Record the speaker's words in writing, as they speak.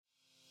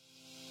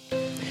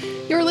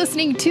You're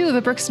listening to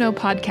the Brooke Snow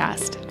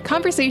Podcast,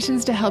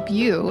 conversations to help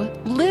you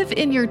live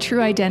in your true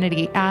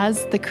identity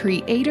as the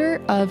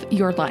creator of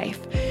your life.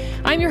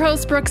 I'm your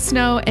host, Brooke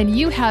Snow, and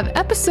you have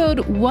episode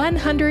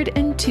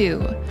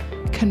 102,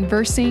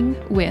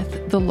 Conversing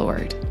with the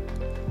Lord.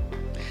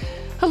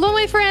 Hello,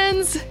 my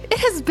friends. It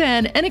has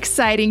been an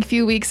exciting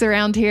few weeks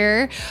around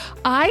here.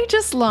 I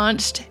just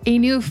launched a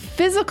new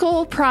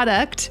physical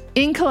product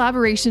in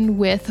collaboration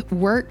with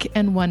Work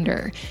and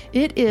Wonder.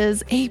 It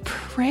is a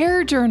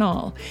prayer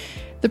journal.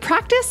 The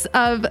practice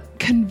of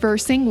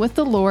conversing with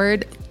the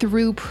Lord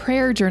through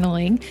prayer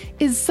journaling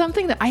is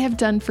something that I have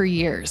done for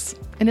years.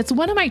 And it's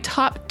one of my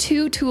top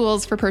 2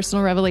 tools for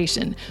personal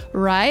revelation,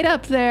 right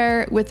up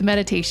there with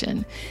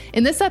meditation.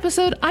 In this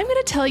episode, I'm going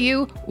to tell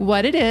you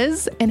what it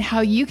is and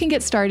how you can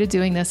get started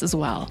doing this as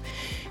well.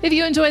 If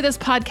you enjoy this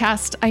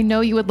podcast, I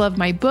know you would love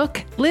my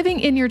book, Living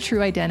in Your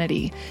True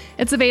Identity.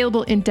 It's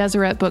available in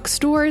Deseret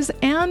bookstores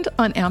and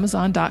on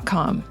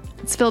Amazon.com.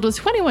 It's filled with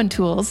 21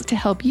 tools to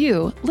help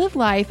you live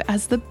life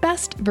as the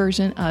best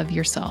version of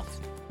yourself.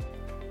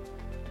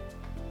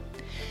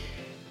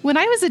 When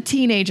I was a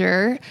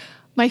teenager,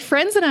 my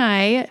friends and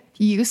I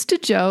used to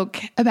joke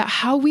about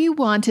how we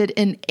wanted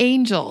an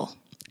angel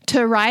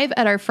to arrive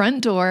at our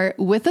front door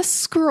with a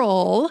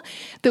scroll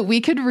that we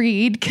could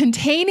read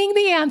containing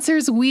the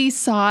answers we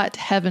sought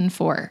heaven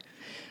for.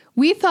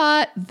 We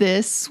thought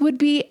this would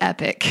be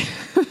epic.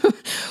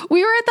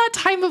 We were at that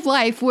time of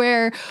life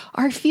where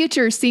our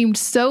future seemed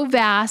so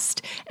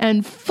vast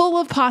and full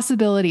of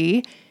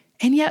possibility,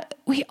 and yet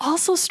we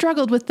also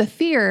struggled with the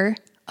fear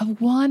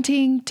of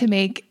wanting to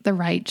make the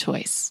right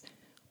choice.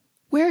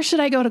 Where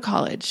should I go to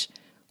college?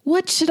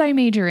 What should I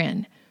major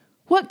in?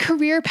 What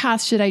career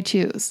path should I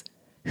choose?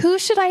 Who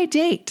should I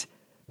date?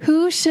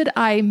 Who should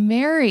I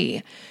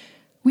marry?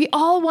 We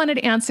all wanted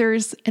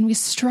answers, and we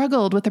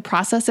struggled with the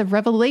process of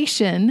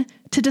revelation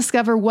to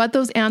discover what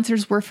those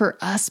answers were for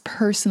us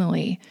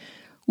personally.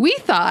 We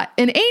thought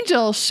an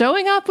angel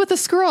showing up with a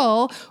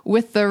scroll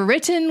with the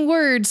written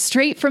word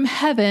straight from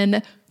heaven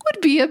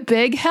would be a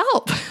big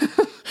help.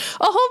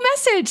 A whole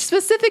message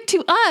specific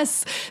to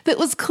us that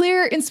was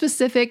clear and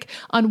specific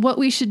on what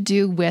we should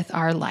do with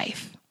our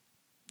life.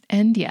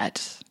 And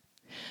yet,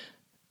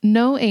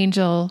 no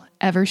angel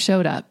ever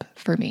showed up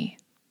for me.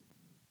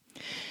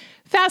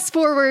 Fast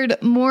forward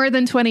more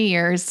than 20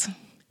 years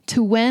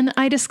to when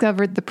I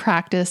discovered the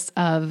practice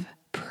of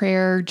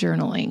prayer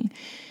journaling.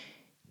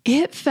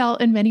 It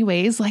felt in many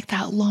ways like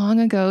that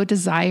long ago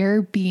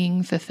desire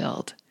being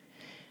fulfilled.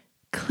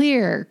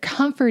 Clear,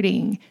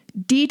 comforting,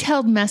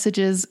 detailed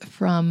messages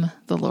from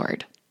the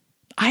Lord.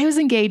 I was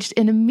engaged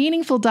in a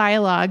meaningful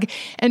dialogue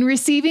and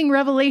receiving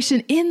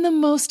revelation in the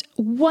most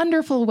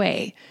wonderful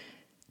way.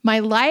 My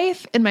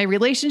life and my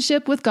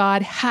relationship with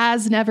God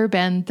has never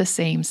been the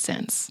same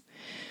since.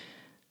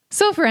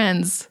 So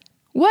friends,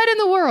 what in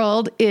the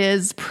world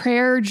is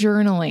prayer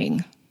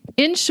journaling?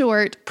 In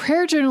short,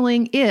 prayer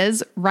journaling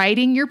is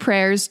writing your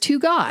prayers to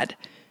God.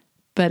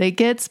 But it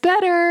gets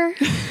better.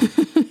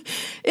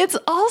 It's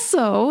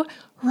also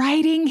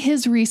writing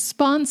his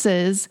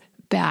responses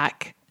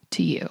back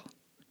to you.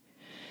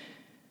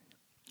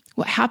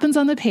 What happens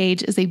on the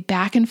page is a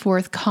back and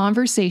forth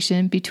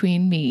conversation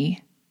between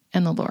me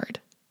and the Lord.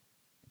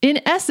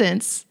 In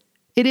essence,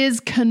 it is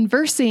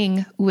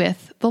conversing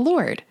with the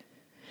Lord.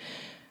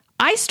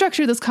 I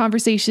structure this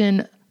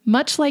conversation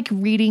much like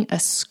reading a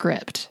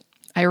script.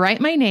 I write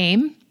my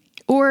name,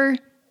 or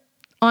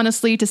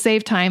honestly, to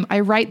save time, I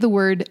write the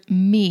word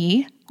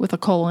me with a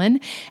colon,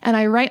 and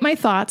I write my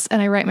thoughts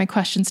and I write my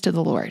questions to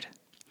the Lord.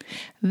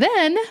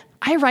 Then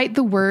I write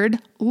the word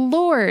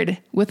Lord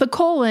with a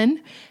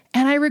colon,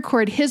 and I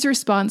record his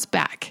response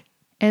back,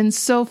 and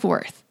so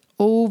forth,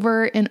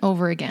 over and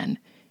over again.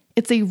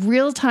 It's a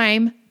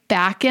real-time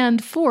back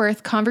and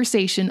forth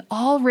conversation,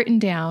 all written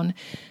down,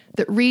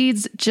 that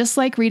reads just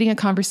like reading a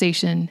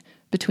conversation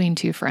between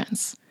 2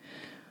 friends.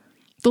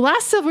 The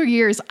last several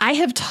years, I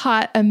have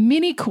taught a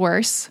mini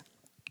course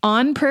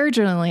on prayer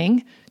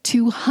journaling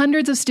to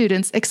hundreds of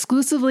students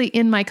exclusively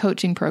in my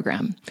coaching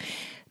program.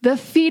 The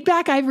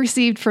feedback I've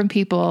received from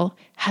people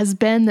has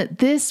been that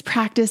this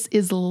practice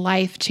is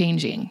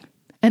life-changing.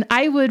 And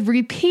I would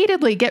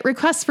repeatedly get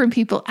requests from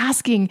people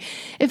asking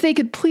if they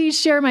could please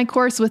share my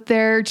course with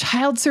their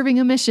child serving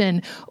a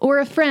mission or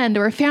a friend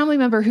or a family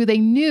member who they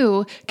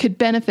knew could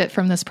benefit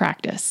from this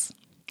practice.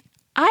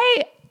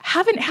 I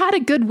haven't had a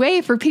good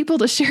way for people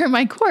to share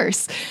my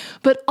course,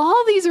 but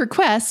all these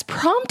requests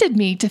prompted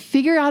me to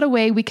figure out a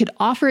way we could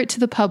offer it to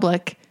the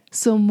public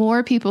so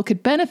more people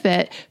could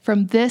benefit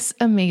from this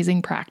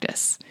amazing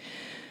practice.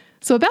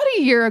 So about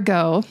a year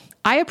ago,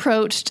 I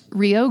approached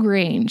Rio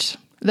Grange,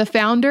 the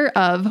founder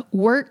of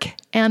Work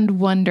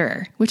and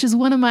Wonder, which is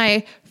one of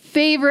my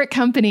favorite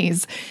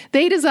companies.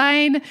 They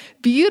design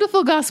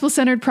beautiful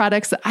gospel-centered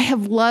products that I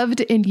have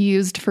loved and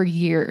used for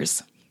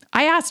years.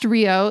 I asked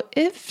Rio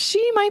if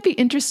she might be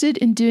interested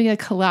in doing a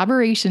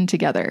collaboration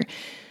together.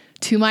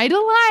 To my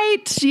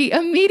delight, she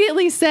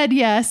immediately said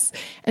yes,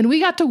 and we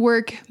got to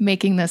work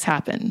making this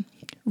happen.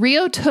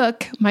 Rio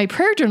took my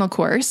prayer journal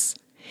course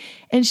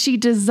and she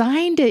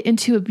designed it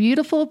into a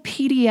beautiful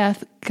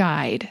PDF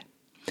guide.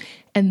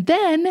 And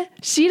then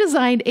she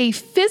designed a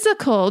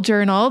physical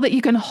journal that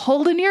you can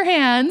hold in your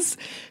hands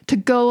to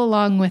go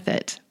along with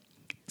it.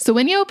 So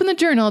when you open the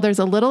journal, there's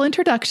a little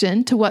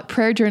introduction to what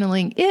prayer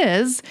journaling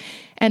is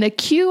and a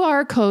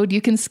QR code you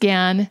can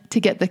scan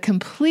to get the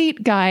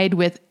complete guide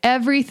with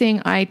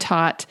everything I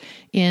taught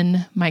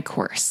in my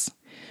course.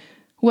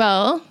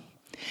 Well,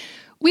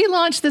 we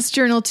launched this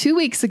journal 2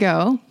 weeks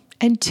ago,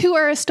 and to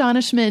our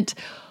astonishment,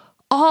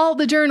 all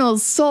the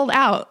journals sold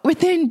out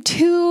within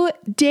 2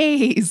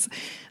 days.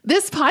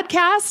 This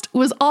podcast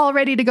was all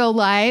ready to go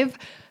live,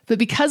 but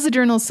because the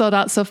journals sold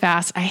out so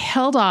fast, I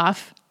held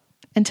off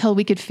until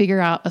we could figure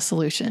out a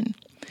solution.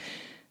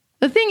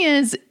 The thing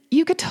is,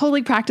 you could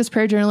totally practice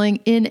prayer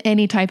journaling in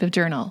any type of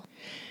journal.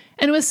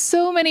 And with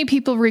so many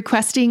people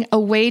requesting a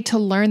way to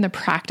learn the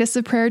practice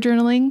of prayer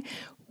journaling,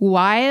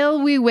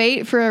 while we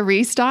wait for a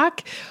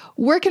restock,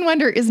 Work and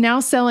Wonder is now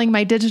selling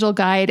my digital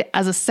guide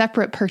as a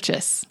separate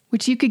purchase,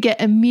 which you could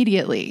get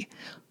immediately.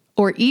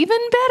 Or even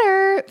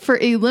better, for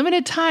a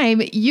limited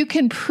time, you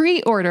can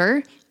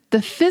pre-order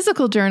the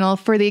physical journal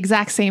for the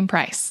exact same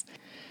price.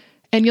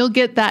 And you'll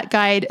get that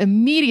guide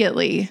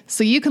immediately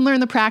so you can learn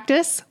the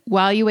practice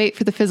while you wait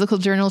for the physical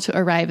journal to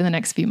arrive in the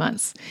next few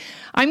months.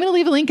 I'm going to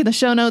leave a link in the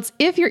show notes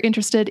if you're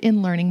interested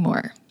in learning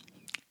more.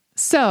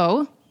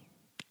 So,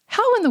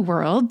 how in the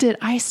world did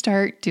I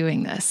start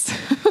doing this?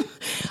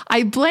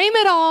 I blame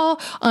it all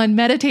on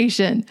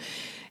meditation.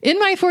 In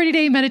my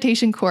 40-day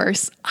meditation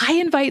course, I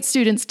invite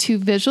students to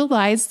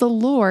visualize the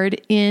Lord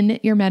in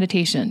your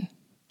meditation.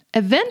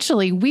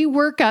 Eventually, we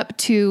work up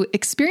to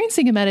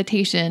experiencing a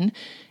meditation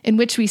in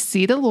which we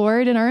see the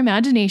Lord in our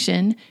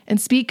imagination and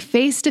speak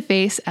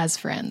face-to-face as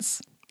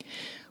friends.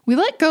 We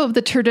let go of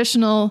the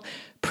traditional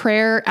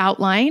prayer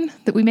outline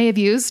that we may have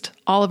used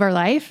all of our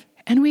life,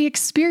 and we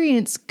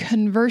experience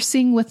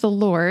conversing with the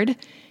Lord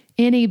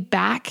in a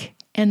back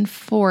and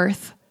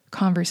forth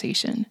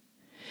conversation.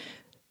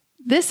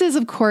 This is,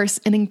 of course,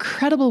 an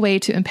incredible way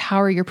to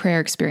empower your prayer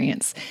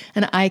experience.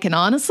 And I can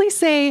honestly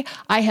say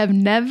I have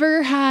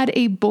never had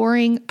a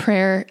boring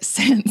prayer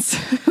since.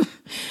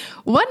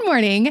 One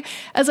morning,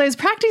 as I was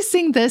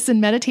practicing this in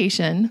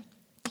meditation,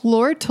 the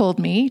Lord told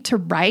me to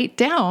write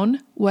down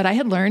what I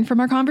had learned from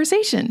our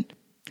conversation.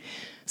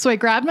 So I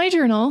grabbed my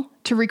journal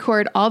to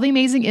record all the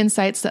amazing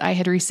insights that I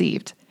had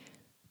received.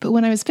 But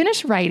when I was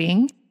finished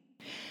writing,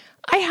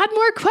 I had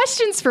more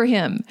questions for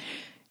him.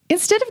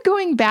 Instead of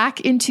going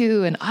back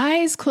into an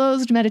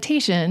eyes-closed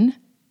meditation,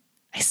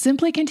 I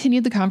simply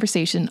continued the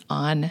conversation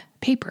on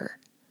paper,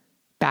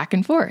 back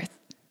and forth,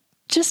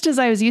 just as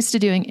I was used to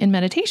doing in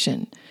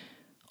meditation,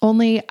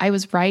 only I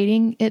was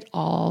writing it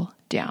all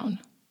down.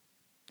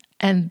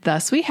 And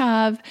thus we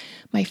have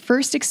my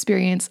first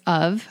experience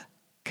of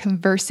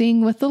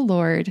conversing with the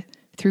Lord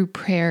through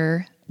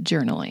prayer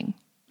journaling.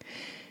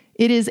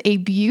 It is a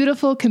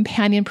beautiful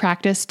companion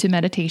practice to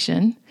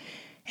meditation,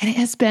 and it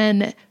has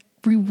been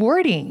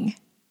rewarding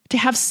to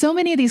have so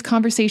many of these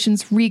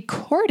conversations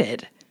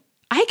recorded.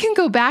 I can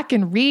go back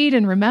and read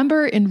and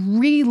remember and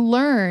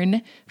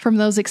relearn from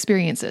those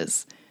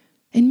experiences.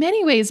 In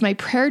many ways, my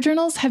prayer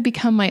journals have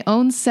become my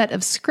own set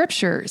of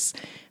scriptures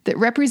that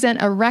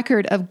represent a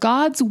record of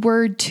God's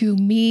word to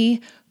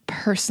me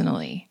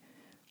personally.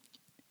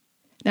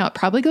 Now, it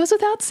probably goes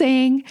without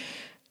saying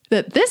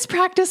that this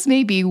practice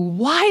may be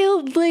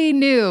wildly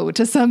new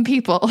to some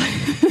people.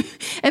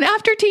 And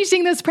after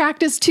teaching this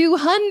practice to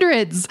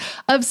hundreds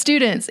of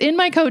students in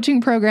my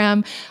coaching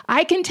program,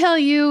 I can tell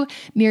you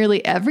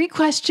nearly every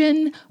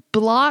question,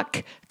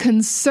 block,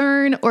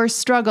 concern, or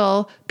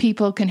struggle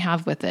people can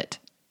have with it.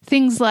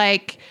 Things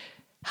like,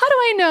 how do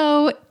I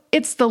know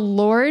it's the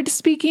Lord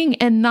speaking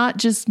and not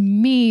just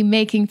me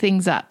making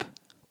things up?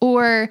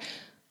 Or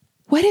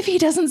what if he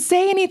doesn't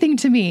say anything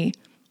to me?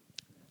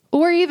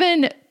 Or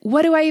even,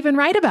 what do I even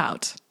write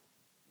about?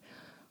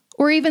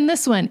 Or even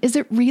this one, is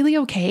it really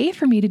okay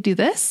for me to do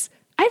this?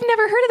 I've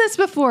never heard of this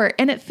before,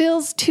 and it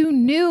feels too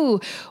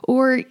new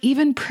or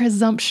even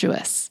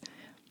presumptuous.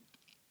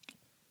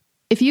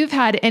 If you've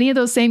had any of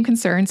those same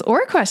concerns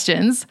or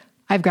questions,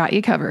 I've got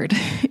you covered.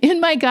 In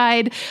my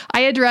guide,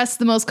 I address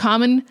the most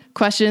common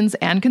questions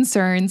and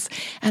concerns,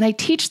 and I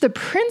teach the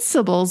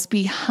principles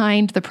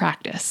behind the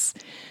practice.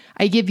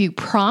 I give you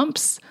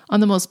prompts on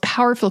the most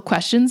powerful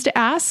questions to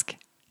ask,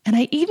 and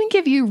I even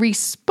give you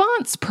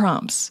response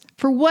prompts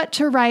for what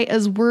to write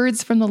as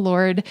words from the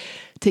Lord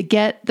to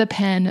get the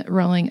pen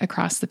rolling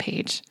across the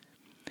page.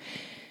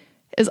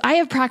 As I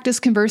have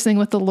practiced conversing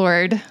with the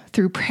Lord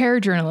through prayer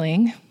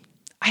journaling,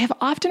 I have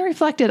often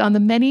reflected on the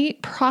many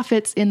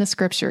prophets in the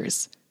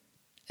scriptures.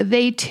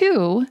 They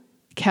too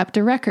kept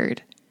a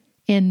record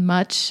in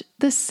much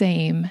the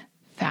same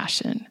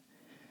fashion.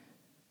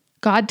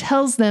 God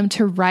tells them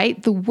to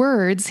write the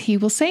words he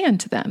will say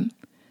unto them.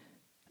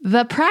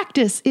 The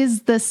practice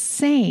is the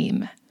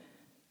same,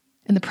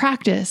 and the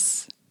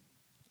practice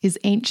is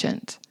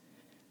ancient.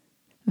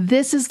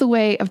 This is the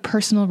way of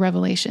personal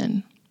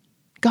revelation.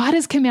 God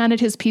has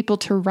commanded his people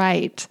to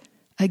write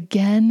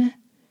again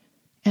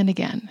and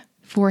again,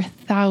 for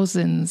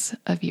thousands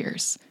of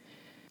years.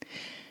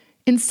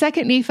 In 2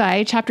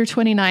 Nephi chapter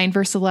 29,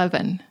 verse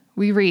 11,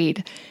 we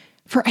read,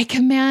 "For I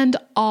command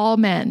all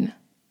men,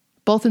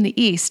 both in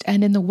the east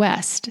and in the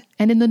west,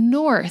 and in the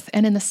north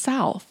and in the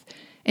south,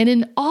 and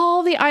in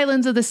all the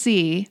islands of the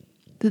sea,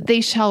 that they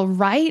shall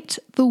write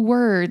the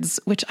words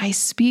which I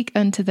speak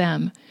unto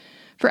them.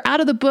 For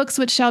out of the books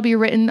which shall be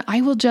written, I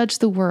will judge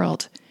the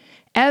world,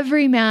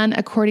 every man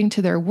according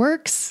to their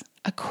works,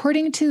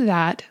 according to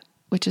that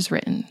which is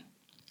written."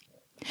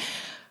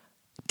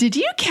 Did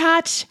you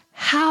catch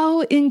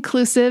how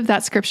inclusive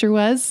that scripture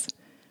was?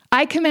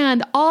 I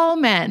command all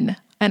men,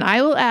 and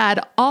I will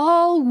add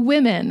all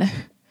women,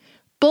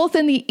 both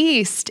in the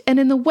east and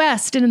in the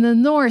west and in the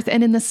north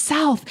and in the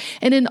south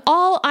and in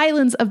all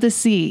islands of the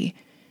sea,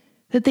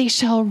 that they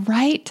shall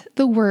write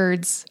the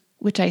words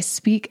which I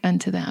speak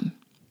unto them.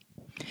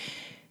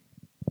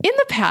 In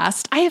the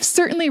past, I have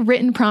certainly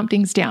written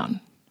promptings down,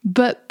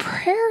 but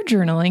prayer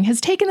journaling has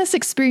taken this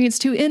experience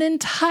to an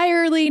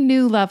entirely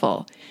new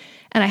level.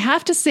 And I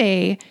have to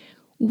say,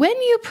 when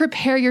you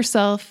prepare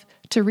yourself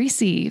to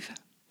receive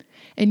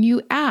and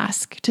you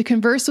ask to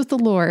converse with the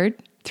Lord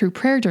through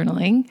prayer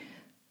journaling,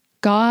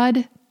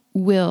 God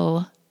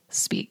will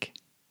speak.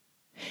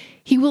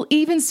 He will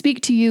even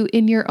speak to you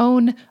in your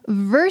own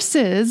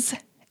verses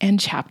and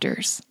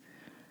chapters.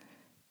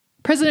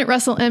 President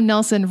Russell M.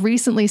 Nelson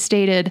recently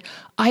stated,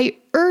 "I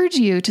urge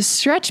you to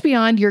stretch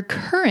beyond your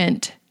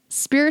current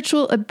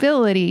spiritual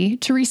ability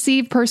to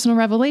receive personal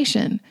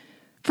revelation.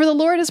 For the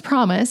Lord has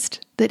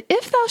promised that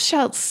if thou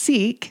shalt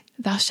seek,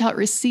 thou shalt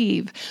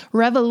receive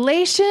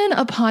revelation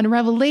upon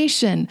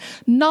revelation,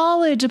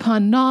 knowledge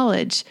upon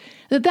knowledge,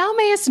 that thou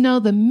mayest know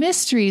the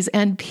mysteries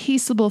and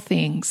peaceable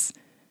things,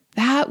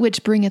 that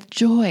which bringeth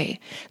joy,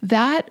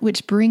 that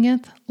which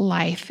bringeth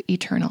life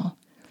eternal."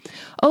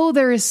 Oh,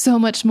 there is so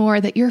much more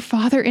that your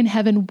Father in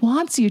heaven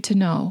wants you to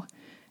know.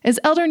 As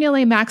Elder Neal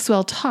A.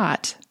 Maxwell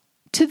taught,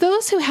 to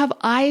those who have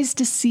eyes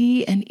to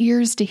see and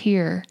ears to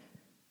hear,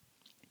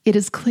 it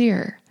is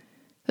clear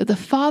that the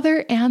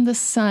Father and the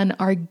Son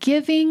are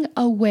giving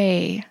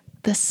away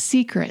the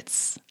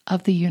secrets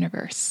of the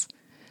universe.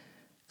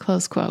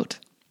 Close quote.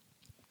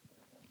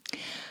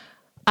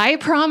 I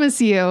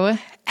promise you,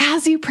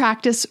 as you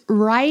practice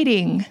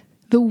writing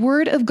the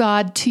Word of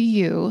God to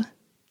you,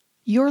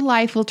 your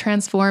life will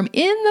transform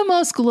in the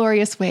most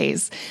glorious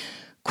ways.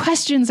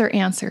 Questions are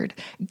answered.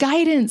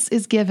 Guidance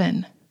is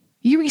given.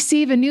 You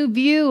receive a new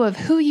view of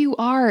who you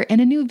are and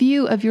a new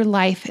view of your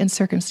life and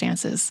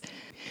circumstances.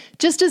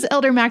 Just as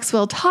Elder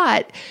Maxwell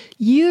taught,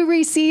 you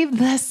receive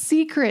the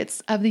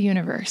secrets of the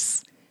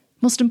universe.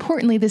 Most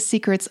importantly, the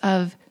secrets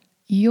of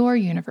your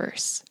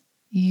universe,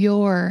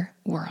 your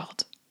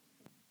world.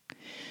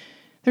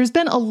 There's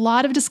been a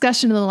lot of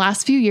discussion in the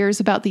last few years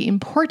about the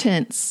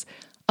importance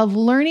of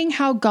learning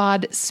how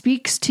God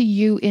speaks to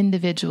you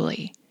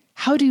individually.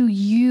 How do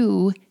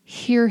you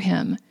hear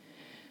him?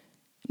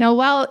 Now,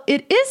 while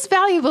it is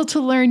valuable to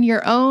learn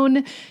your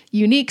own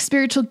unique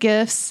spiritual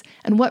gifts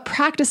and what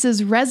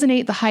practices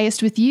resonate the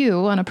highest with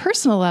you on a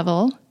personal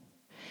level,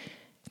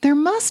 there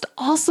must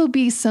also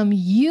be some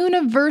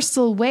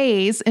universal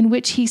ways in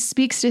which he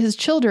speaks to his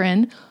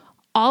children,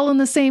 all in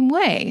the same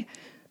way.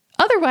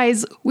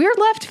 Otherwise, we're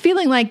left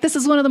feeling like this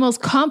is one of the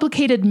most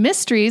complicated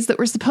mysteries that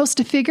we're supposed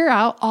to figure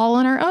out all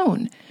on our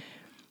own.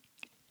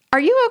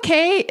 Are you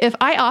okay if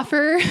I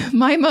offer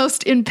my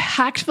most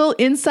impactful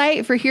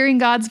insight for hearing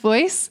God's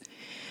voice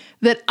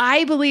that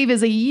I believe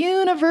is a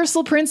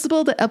universal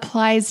principle that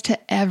applies to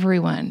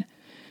everyone?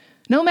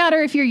 No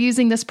matter if you're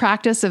using this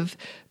practice of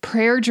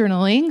prayer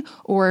journaling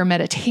or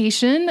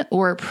meditation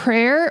or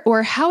prayer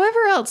or however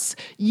else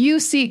you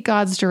seek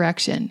God's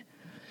direction.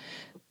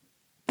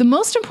 The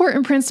most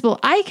important principle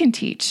I can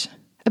teach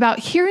about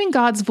hearing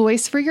God's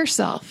voice for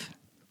yourself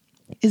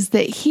is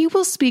that he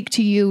will speak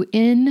to you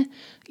in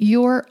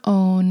your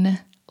own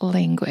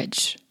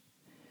language.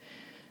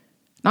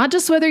 Not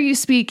just whether you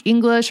speak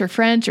English or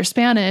French or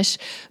Spanish,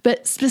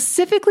 but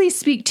specifically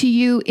speak to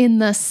you in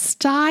the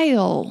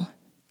style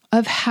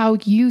of how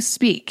you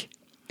speak.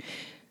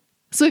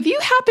 So if you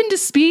happen to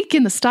speak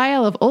in the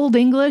style of Old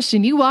English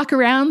and you walk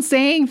around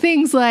saying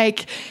things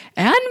like,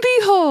 "And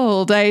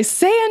behold, I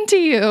say unto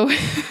you,"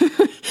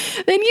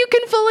 then you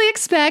can fully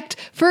expect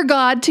for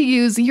God to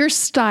use your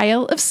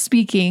style of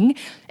speaking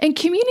and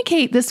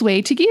communicate this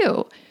way to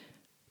you.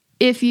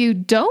 If you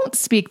don't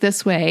speak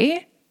this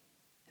way,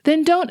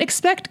 then don't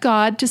expect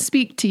God to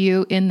speak to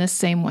you in the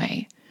same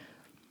way.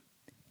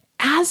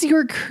 As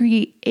your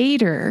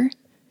creator,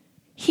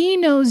 he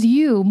knows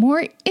you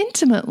more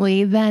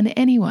intimately than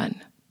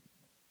anyone.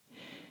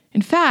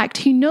 In fact,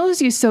 he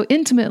knows you so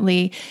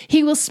intimately,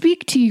 he will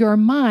speak to your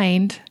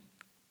mind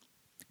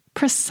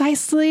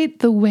precisely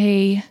the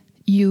way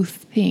you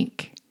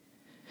think.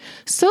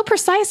 So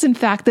precise, in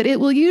fact, that it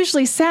will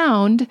usually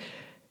sound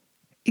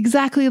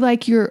exactly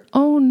like your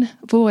own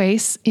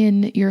voice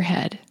in your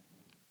head.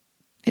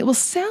 It will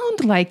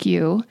sound like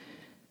you,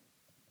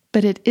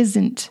 but it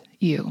isn't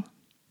you.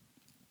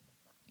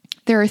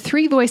 There are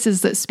three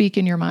voices that speak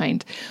in your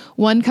mind.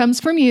 One comes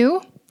from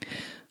you,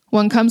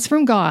 One comes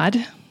from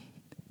God,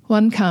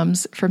 one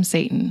comes from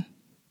Satan.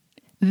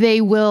 They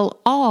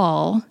will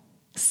all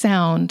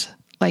sound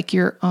like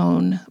your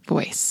own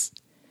voice.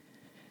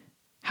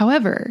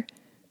 However,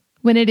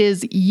 when it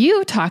is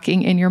you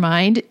talking in your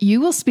mind, you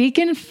will speak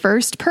in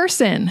first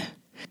person.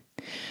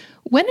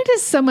 When it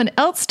is someone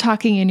else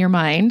talking in your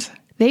mind,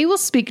 they will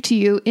speak to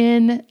you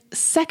in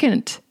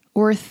second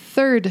or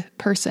third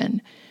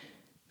person.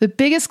 The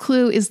biggest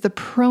clue is the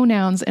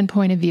pronouns and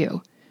point of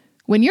view.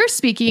 When you're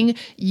speaking,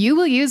 you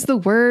will use the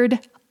word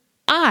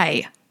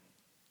I.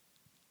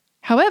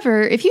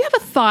 However, if you have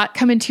a thought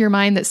come into your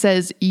mind that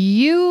says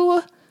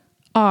you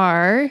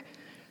are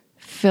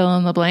fill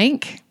in the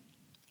blank,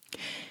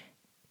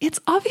 it's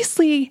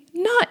obviously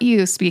not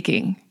you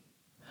speaking.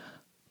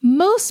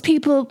 Most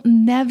people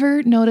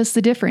never notice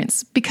the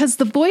difference because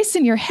the voice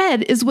in your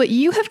head is what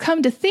you have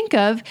come to think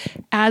of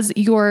as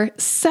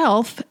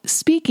yourself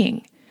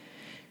speaking.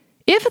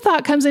 If a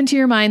thought comes into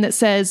your mind that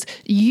says,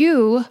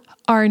 you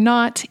are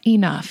not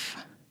enough,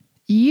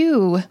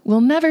 you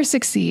will never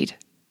succeed,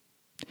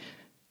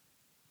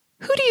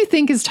 who do you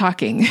think is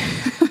talking?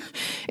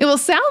 It will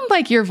sound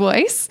like your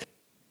voice,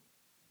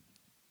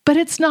 but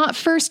it's not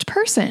first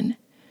person.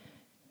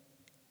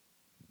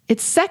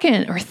 It's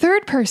second or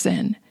third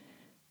person.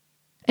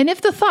 And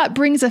if the thought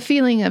brings a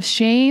feeling of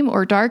shame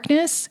or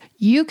darkness,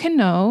 you can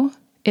know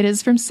it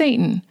is from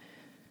Satan.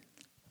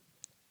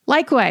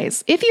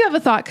 Likewise, if you have a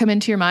thought come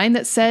into your mind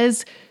that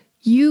says,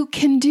 you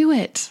can do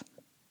it,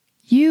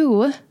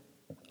 you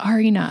are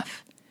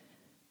enough,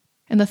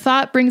 and the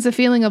thought brings a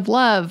feeling of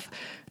love,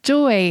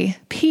 joy,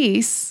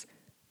 peace,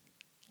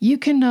 you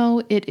can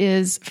know it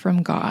is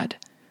from God.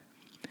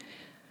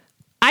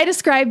 I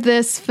describe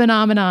this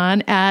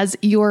phenomenon as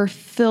your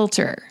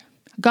filter.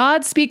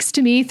 God speaks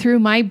to me through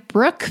my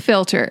Brooke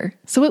filter,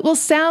 so it will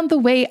sound the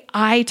way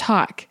I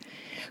talk.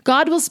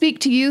 God will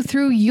speak to you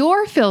through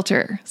your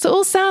filter, so it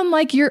will sound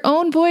like your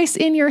own voice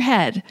in your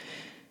head.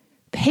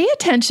 Pay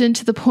attention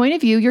to the point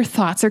of view your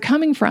thoughts are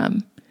coming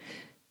from.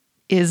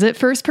 Is it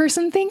first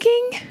person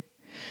thinking?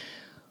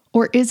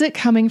 Or is it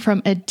coming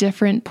from a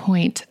different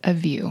point of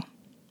view?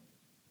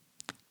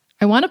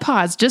 I want to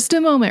pause just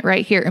a moment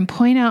right here and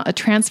point out a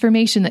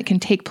transformation that can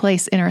take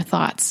place in our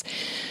thoughts.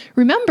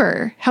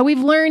 Remember how we've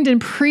learned in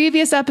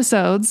previous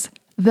episodes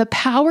the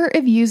power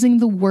of using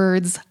the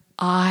words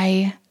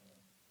I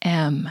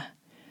am.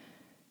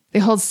 They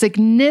hold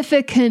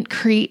significant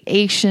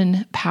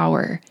creation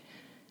power.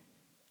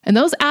 And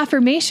those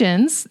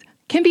affirmations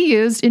can be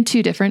used in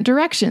two different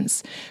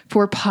directions,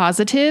 for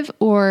positive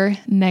or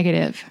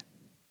negative.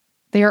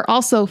 They are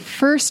also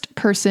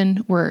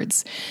first-person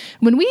words.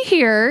 When we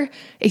hear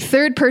a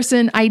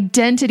third-person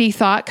identity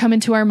thought come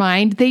into our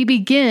mind, they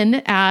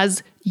begin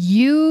as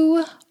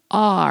you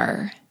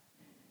are.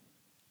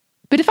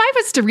 But if I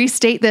was to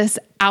restate this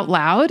out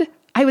loud,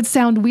 I would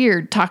sound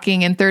weird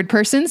talking in third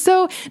person.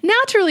 So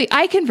naturally,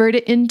 I convert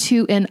it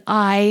into an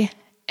I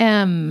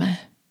am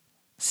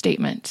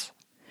statement.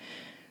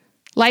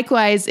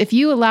 Likewise, if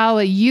you allow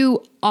a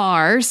you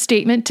are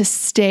statement to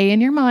stay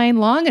in your mind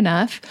long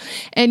enough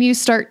and you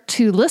start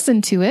to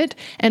listen to it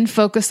and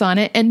focus on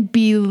it and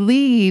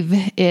believe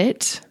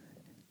it,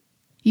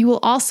 you will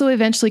also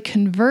eventually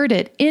convert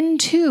it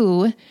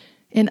into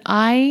an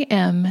I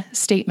am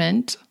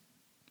statement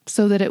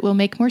so that it will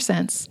make more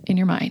sense in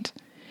your mind.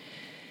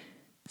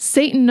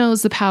 Satan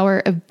knows the power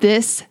of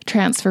this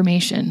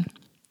transformation.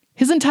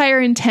 His entire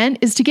intent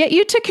is to get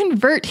you to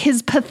convert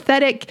his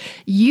pathetic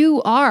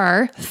you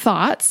are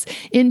thoughts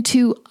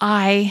into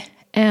I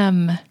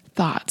am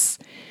thoughts.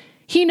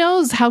 He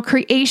knows how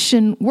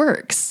creation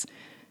works.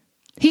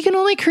 He can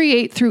only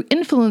create through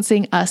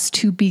influencing us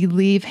to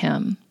believe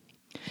him.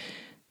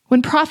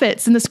 When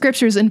prophets in the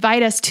scriptures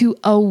invite us to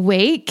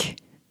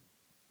awake,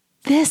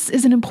 this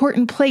is an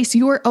important place.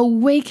 Your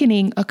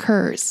awakening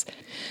occurs.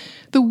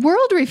 The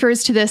world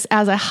refers to this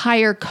as a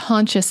higher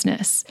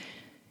consciousness.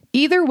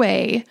 Either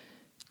way,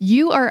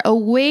 you are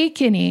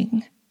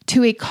awakening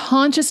to a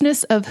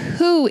consciousness of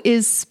who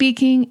is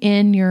speaking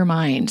in your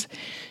mind.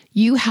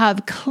 You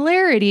have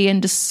clarity and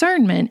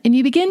discernment, and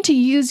you begin to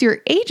use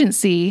your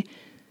agency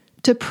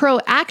to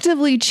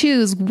proactively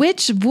choose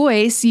which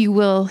voice you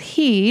will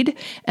heed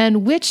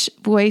and which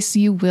voice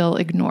you will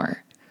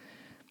ignore.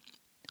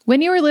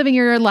 When you are living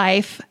your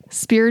life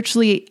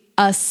spiritually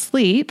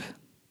asleep,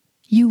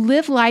 you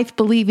live life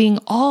believing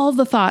all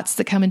the thoughts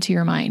that come into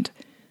your mind.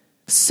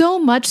 So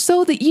much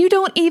so that you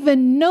don't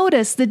even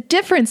notice the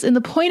difference in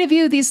the point of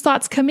view these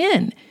thoughts come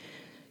in.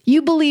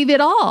 You believe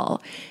it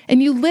all,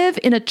 and you live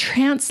in a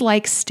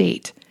trance-like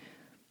state.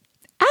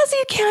 As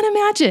you can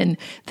imagine,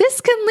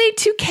 this can lead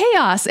to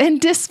chaos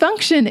and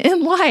dysfunction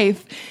in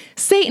life.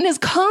 Satan is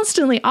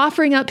constantly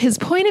offering up his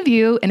point of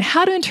view and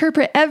how to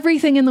interpret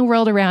everything in the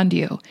world around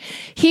you.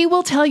 He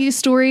will tell you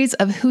stories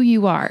of who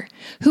you are,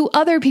 who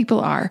other people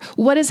are,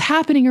 what is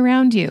happening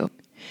around you.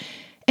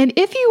 And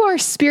if you are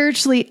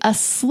spiritually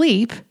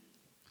asleep,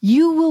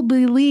 you will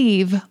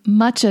believe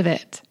much of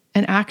it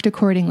and act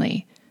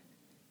accordingly.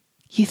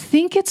 You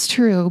think it's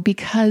true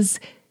because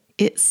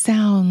it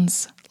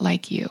sounds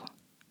like you.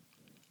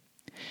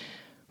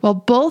 While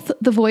both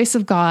the voice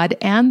of God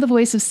and the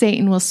voice of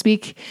Satan will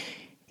speak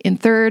in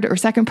third or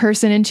second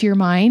person into your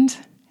mind,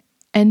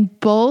 and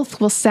both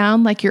will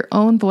sound like your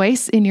own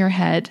voice in your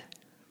head.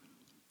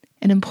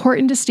 An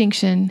important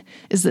distinction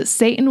is that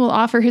Satan will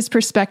offer his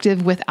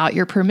perspective without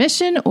your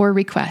permission or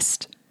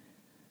request.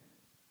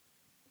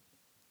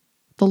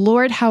 The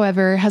Lord,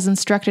 however, has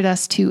instructed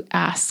us to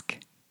ask,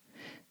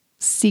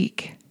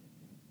 seek,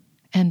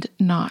 and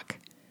knock.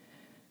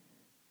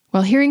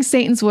 While hearing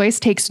Satan's voice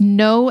takes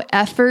no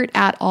effort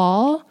at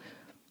all,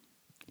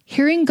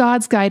 hearing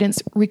God's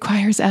guidance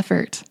requires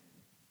effort.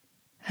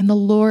 And the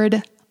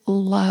Lord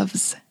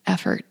loves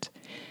effort.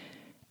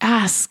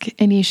 Ask,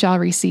 and ye shall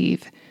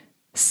receive.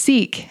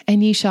 Seek,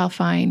 and ye shall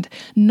find.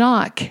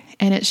 Knock,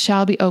 and it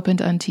shall be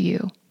opened unto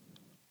you.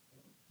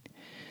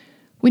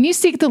 When you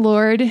seek the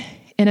Lord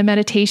in a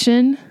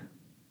meditation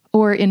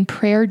or in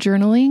prayer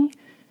journaling,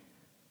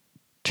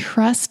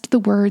 trust the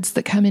words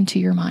that come into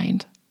your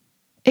mind.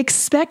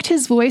 Expect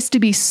his voice to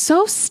be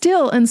so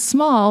still and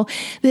small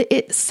that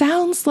it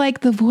sounds like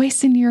the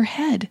voice in your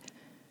head.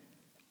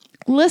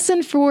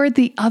 Listen for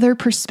the other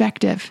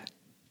perspective.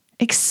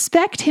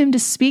 Expect him to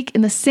speak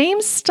in the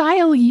same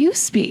style you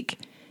speak.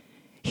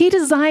 He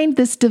designed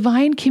this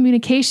divine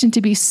communication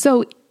to be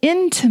so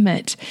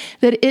intimate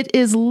that it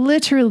is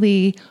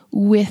literally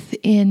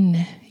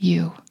within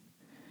you.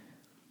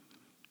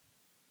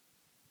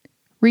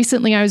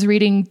 Recently, I was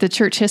reading the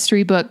church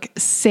history book,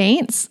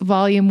 Saints,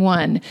 Volume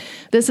 1.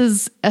 This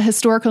is a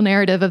historical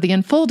narrative of the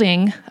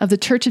unfolding of the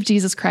Church of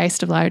Jesus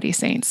Christ of Latter-day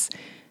Saints.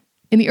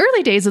 In the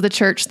early days of the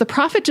church, the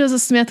prophet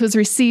Joseph Smith was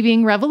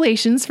receiving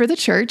revelations for the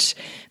church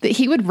that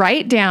he would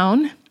write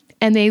down,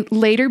 and they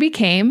later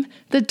became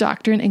the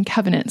Doctrine and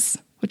Covenants,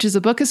 which is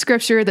a book of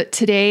scripture that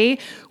today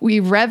we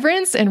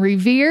reverence and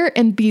revere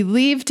and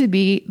believe to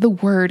be the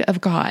Word of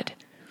God.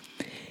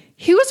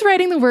 He was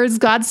writing the words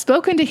God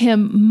spoken to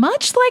him,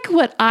 much like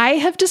what I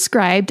have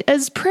described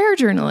as prayer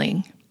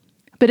journaling.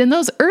 But in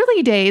those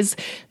early days,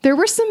 there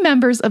were some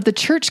members of the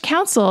church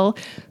council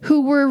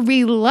who were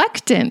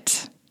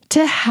reluctant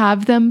to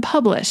have them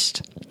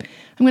published.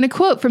 I'm going to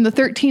quote from the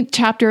 13th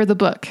chapter of the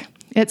book.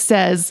 It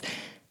says,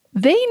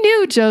 "They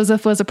knew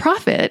Joseph was a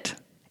prophet,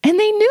 and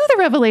they knew the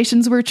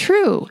revelations were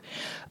true,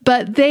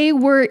 but they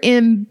were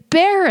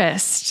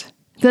embarrassed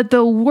that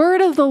the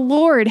word of the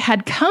Lord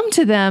had come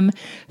to them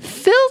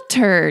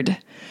filtered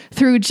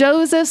through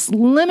Joseph's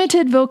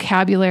limited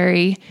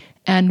vocabulary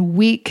and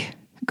weak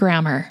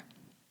grammar."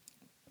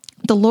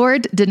 The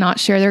Lord did not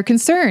share their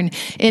concern.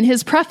 In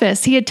his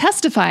preface, he had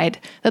testified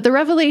that the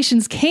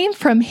revelations came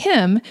from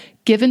him,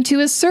 given to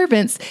his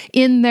servants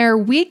in their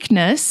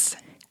weakness,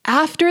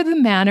 after the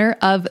manner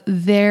of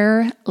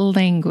their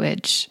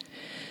language.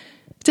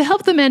 To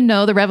help the men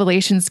know the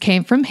revelations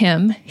came from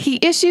him, he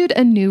issued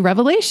a new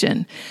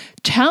revelation,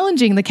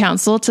 challenging the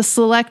council to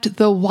select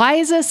the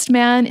wisest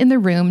man in the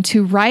room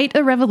to write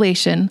a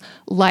revelation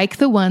like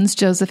the ones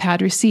Joseph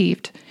had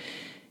received.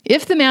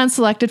 If the man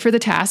selected for the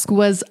task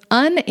was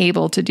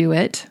unable to do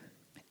it,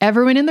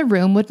 everyone in the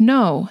room would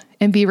know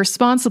and be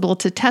responsible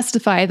to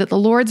testify that the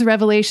Lord's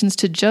revelations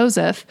to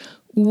Joseph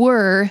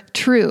were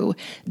true,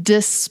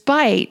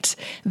 despite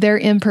their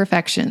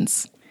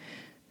imperfections.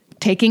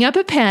 Taking up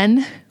a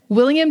pen,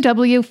 William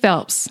W.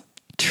 Phelps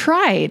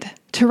tried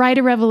to write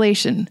a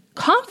revelation,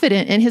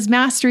 confident in his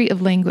mastery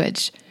of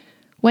language.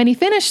 When he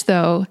finished,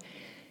 though,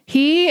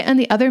 he and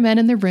the other men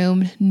in the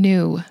room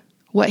knew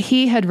what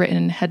he had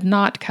written had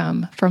not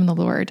come from the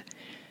Lord.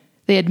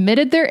 They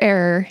admitted their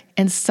error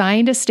and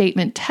signed a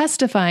statement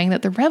testifying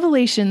that the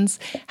revelations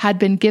had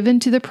been given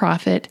to the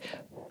prophet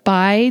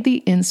by the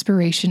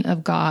inspiration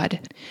of God.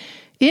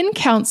 In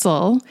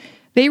council,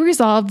 they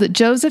resolved that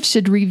Joseph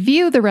should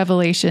review the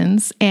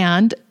revelations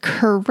and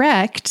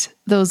correct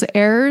those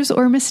errors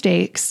or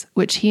mistakes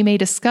which he may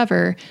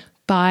discover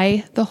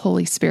by the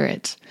Holy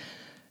Spirit.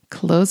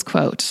 Close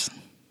quote.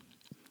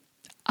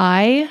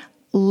 I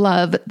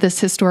love this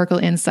historical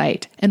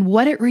insight and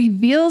what it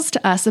reveals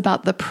to us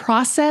about the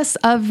process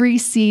of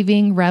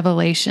receiving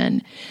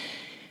revelation.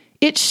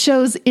 It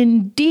shows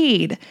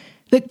indeed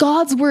that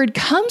God's word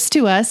comes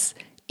to us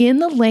in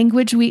the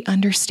language we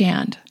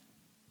understand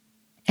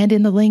and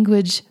in the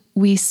language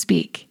we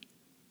speak.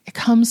 It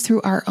comes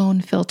through our own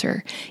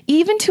filter.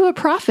 Even to a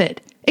prophet,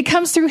 it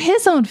comes through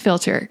his own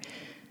filter.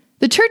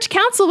 The church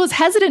council was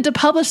hesitant to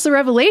publish the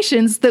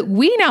revelations that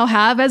we now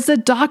have as the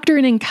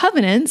Doctrine and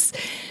Covenants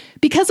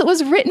because it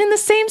was written in the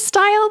same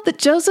style that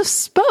Joseph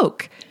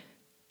spoke.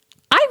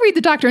 I read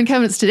the Doctrine and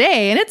Covenants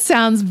today, and it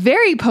sounds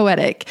very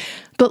poetic,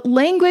 but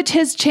language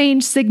has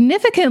changed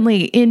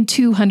significantly in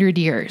 200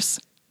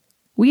 years.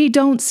 We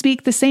don't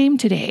speak the same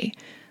today.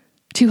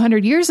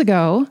 200 years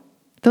ago,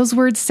 those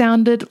words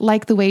sounded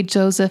like the way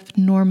Joseph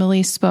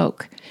normally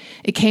spoke.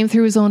 It came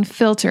through his own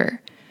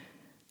filter.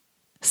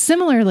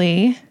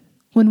 Similarly,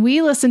 when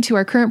we listen to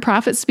our current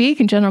prophet speak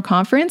in General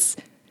Conference,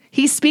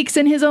 he speaks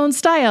in his own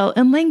style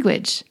and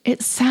language.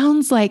 It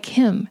sounds like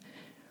him.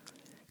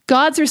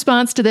 God's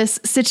response to this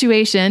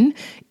situation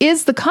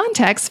is the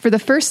context for the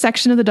first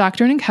section of the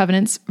Doctrine and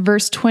Covenants,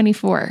 verse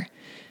 24.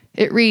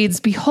 It reads,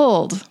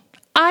 "Behold,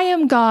 I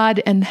am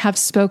God and have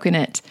spoken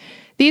it.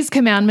 These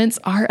commandments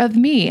are of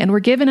me and were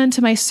given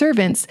unto my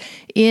servants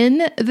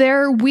in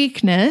their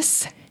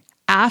weakness,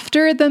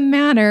 after the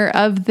manner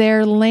of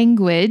their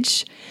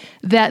language,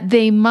 that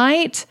they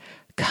might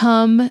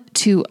come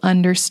to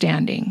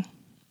understanding."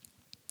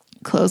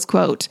 Close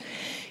quote.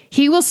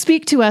 He will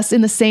speak to us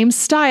in the same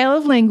style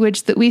of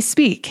language that we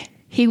speak.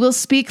 He will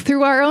speak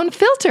through our own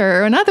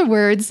filter, or in other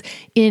words,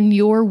 in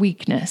your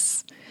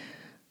weakness.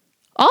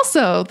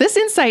 Also, this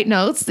insight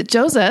notes that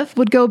Joseph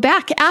would go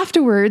back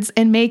afterwards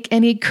and make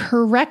any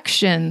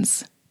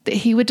corrections that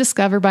he would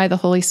discover by the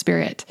Holy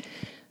Spirit.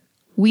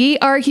 We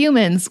are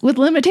humans with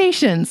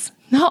limitations,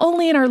 not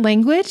only in our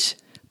language,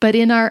 but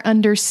in our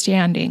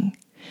understanding.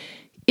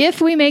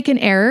 If we make an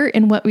error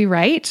in what we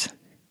write,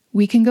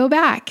 we can go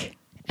back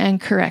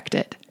and correct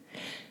it.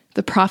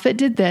 The prophet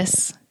did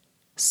this,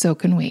 so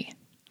can we.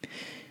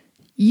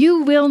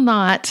 You will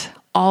not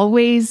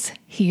always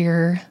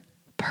hear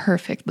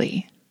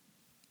perfectly.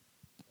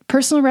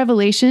 Personal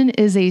revelation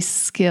is a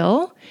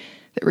skill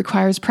that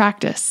requires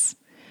practice.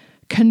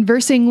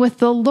 Conversing with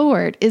the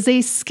Lord is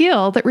a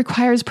skill that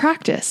requires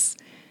practice.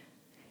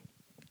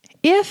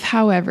 If,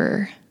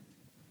 however,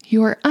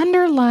 your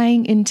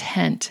underlying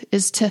intent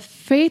is to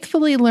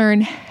faithfully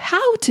learn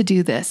how to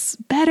do this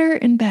better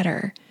and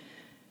better,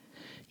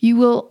 you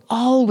will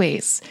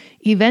always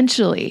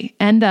eventually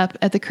end up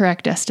at the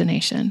correct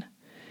destination.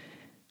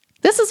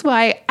 This is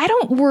why I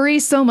don't worry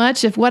so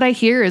much if what I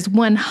hear is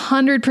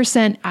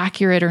 100%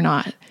 accurate or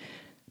not.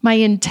 My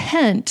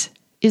intent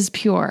is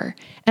pure,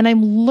 and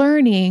I'm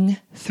learning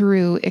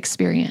through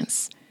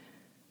experience.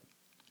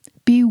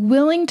 Be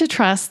willing to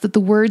trust that the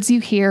words you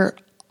hear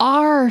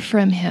are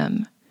from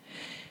Him,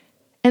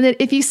 and that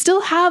if you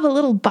still have a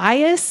little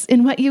bias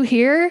in what you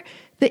hear,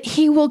 that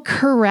He will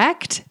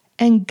correct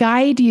and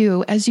guide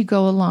you as you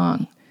go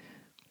along.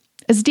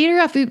 As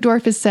Dieter F.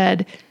 Uchtdorf has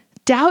said,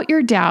 doubt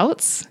your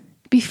doubts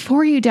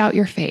before you doubt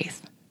your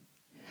faith.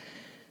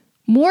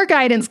 More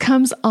guidance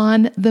comes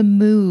on the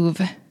move.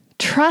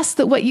 Trust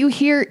that what you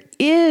hear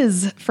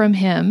is from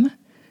Him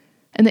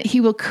and that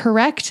He will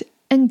correct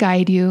and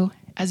guide you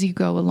as you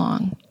go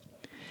along.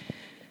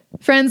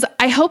 Friends,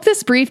 I hope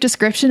this brief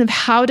description of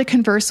how to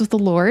converse with the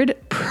Lord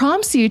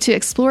prompts you to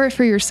explore it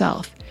for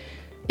yourself.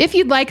 If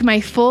you'd like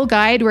my full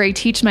guide where I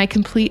teach my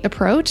complete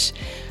approach,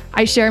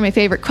 I share my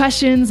favorite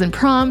questions and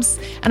prompts,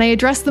 and I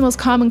address the most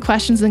common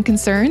questions and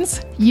concerns,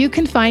 you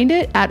can find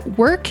it at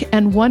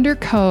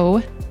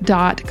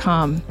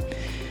workandwonderco.com.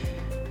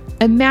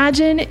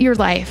 Imagine your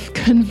life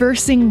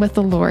conversing with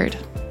the Lord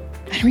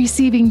and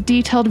receiving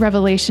detailed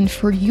revelation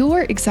for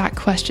your exact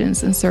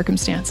questions and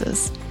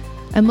circumstances,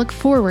 and look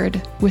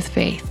forward with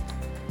faith.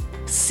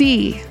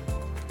 See,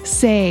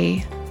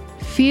 say,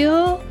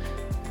 feel,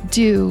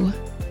 do,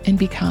 and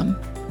become.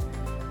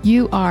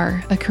 You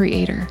are a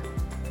creator.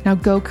 Now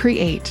go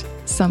create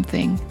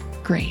something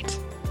great.